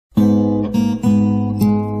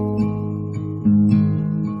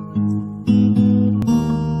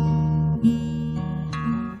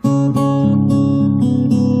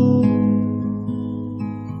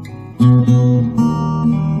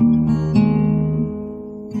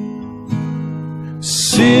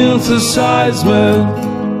Synthesize me,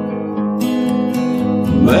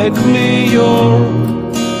 make me your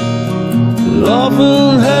love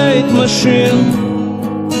and hate machine,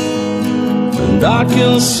 and I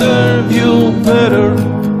can serve you better.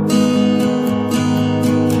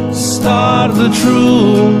 Start the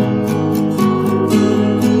true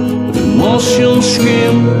emotion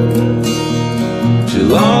scheme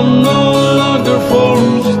till I'm no longer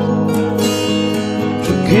forced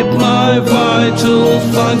to keep my vital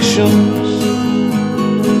functions.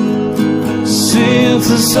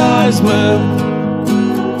 Synthesize me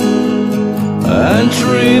and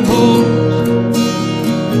reboot.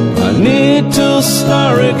 I need to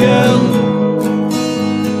start again.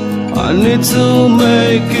 I need to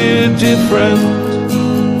make it different.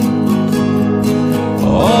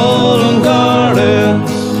 All unguarded,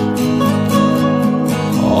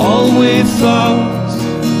 all without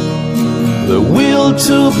the will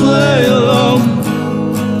to play along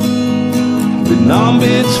with numb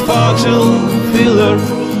its fatal fillers.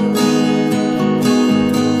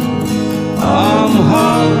 I'm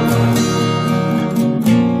hard,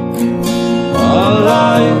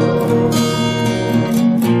 alive.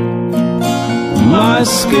 My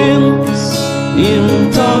skin's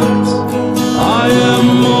intact. I am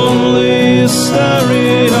only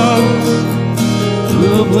staring at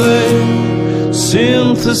the blade.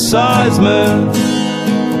 Synthesize me,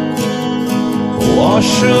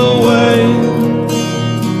 wash away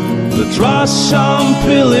the trash I'm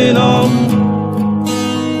peeling on,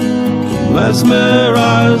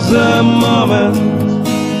 mesmerize the moment.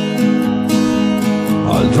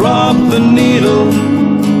 I'll drop the needle.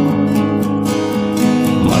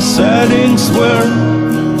 My settings were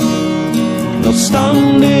no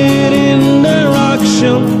standing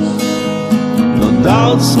interactions, no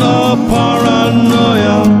doubts, no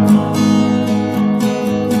paranoia.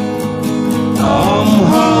 I'm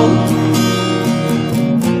out,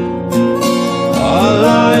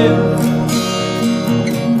 alive.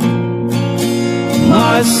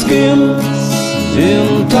 My skin's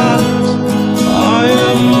intact. I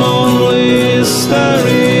am only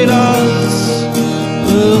staring at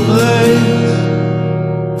the blade.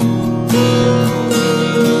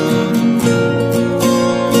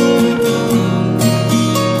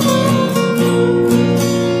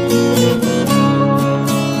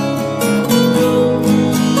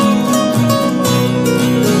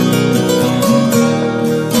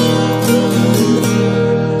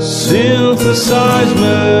 Synthesize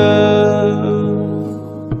me.